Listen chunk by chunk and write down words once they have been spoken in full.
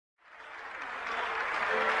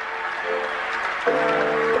I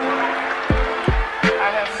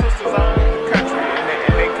have sisters all over the country,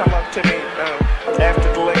 and they come up to me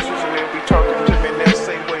after the lectures, and they'll be talking to me, and they'll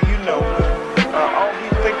say, well, you know, all he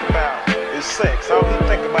think about is sex. All he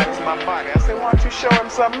think about is my body. I say, why don't you show him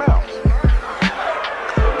something else?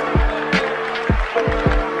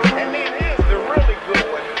 And then here's the really good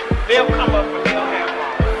one. They'll come up and they'll have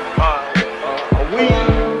a weave.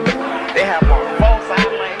 They have false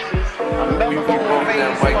eyelashes, another full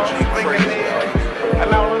face, false fingernails, and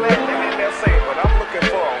all of that. And then they'll say, but I'm looking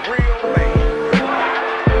for a real man.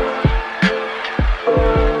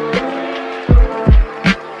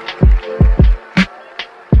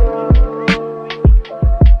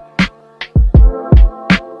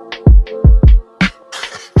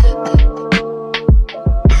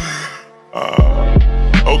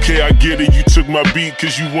 Okay, I get it, you took my beat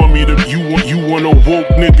cause you want me to, you want a woke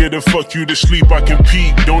nigga to fuck you to sleep, I can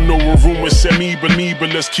peek. Don't know what rumors send me, believe,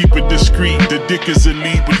 but let's keep it discreet. The dick is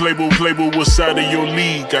elite, but label what side of your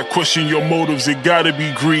league. I question your motives, it gotta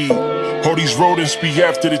be greed. All these rodents be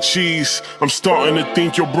after the cheese. I'm starting to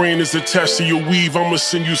think your brain is attached to your weave. I'ma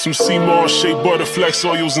send you some CMAR shaped butterflex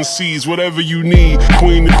oils and seeds, whatever you need.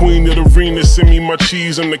 The queen of the arena, send me my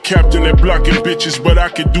cheese. I'm the captain at blocking bitches, but I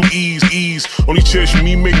can do ease. Only chance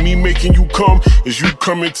me making you come is you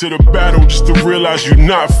come into the battle just to realize you're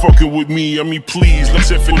not fucking with me. I mean, please,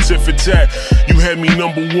 let's if it's that. You had me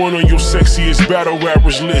 #1 on your sexiest battle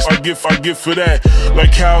rappers list. I get for that.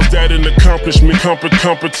 Like how's that an accomplishment?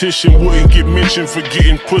 Competition wouldn't get mentioned for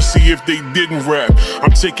getting pussy if they didn't rap.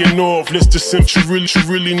 I'm taking off, let's descend. You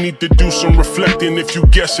really need to do some reflecting if you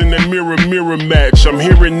guessing that mirror match. I'm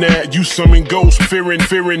hearing that you summon ghosts, fearing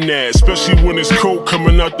that. Especially when it's cold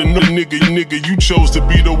coming out the nigga. You chose to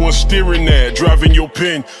be the one steering that, driving your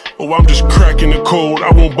pen. Oh, I'm just cracking the code,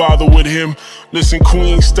 I won't bother with him. Listen,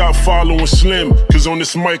 Queen, stop following Slim, cause on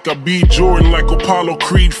this mic I beat Jordan like Apollo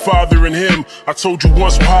Creed fathering him. I told you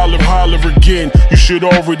once, holler again. You should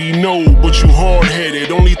already know, but you hard-headed.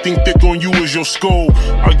 Only thing thick on you is your skull.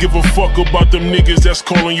 I give a fuck about them niggas that's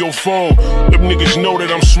calling your phone. Them niggas know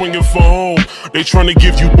that I'm swinging for home. They tryna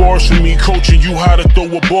give you bars from me, coaching you how to throw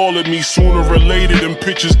a ball at me. Sooner or later, them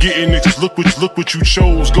pictures getting it. Look what you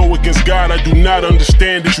chose. Go against God, I do not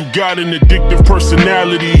understand that you got an addictive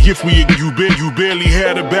personality. If you barely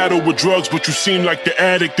had a battle with drugs, but you seem like the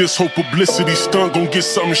addict. This whole publicity stunt gon' get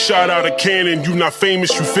something shot out of cannon. You not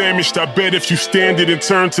famous, you famished. I bet if you stand it and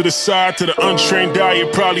turn to the side, to the untrained eye,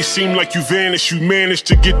 it probably seem like you vanished. You managed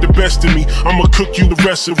to get the best of me. I'ma cook you the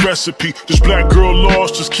recipe. This black girl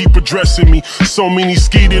lost, just keep addressing me. So many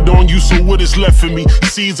skeeted on you, so what is left for me?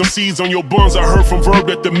 Seeds on your buns. I heard from Verb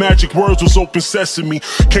that the magic words was open sesame.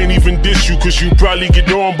 Can't even dish you, cause you probably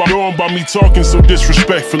get on by me talking so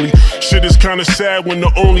disrespectfully. Shit is kinda sad when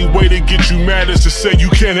the only way to get you mad is to say you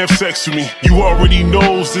can't have sex with me. You already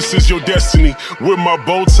knows this is your destiny. With my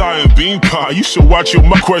bow tie and bean pie, you should watch your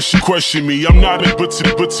mouth question me. I'm not it, but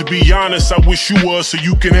to be honest, I wish you was, so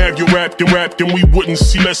you can have your rap, and we wouldn't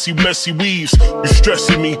see messy weaves. You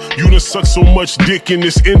stressing me, you done suck so much dick in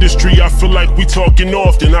this industry. I feel like we talking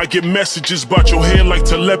often. I get messages about your hair like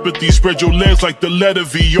telepathy. Spread your legs like the letter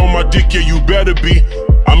V on my dick, yeah, you better be.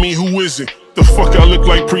 I mean, who isn't? The fuck I look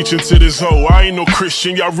like preaching to this hoe? I ain't no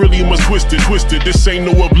Christian, y'all really must twist it. This ain't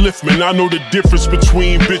no upliftment. I know the difference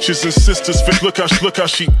between bitches and sisters. Look how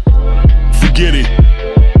she, forget it.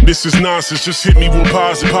 This is nonsense, just hit me with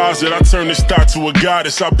positive. I turn this thought to a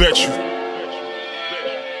goddess, I bet you.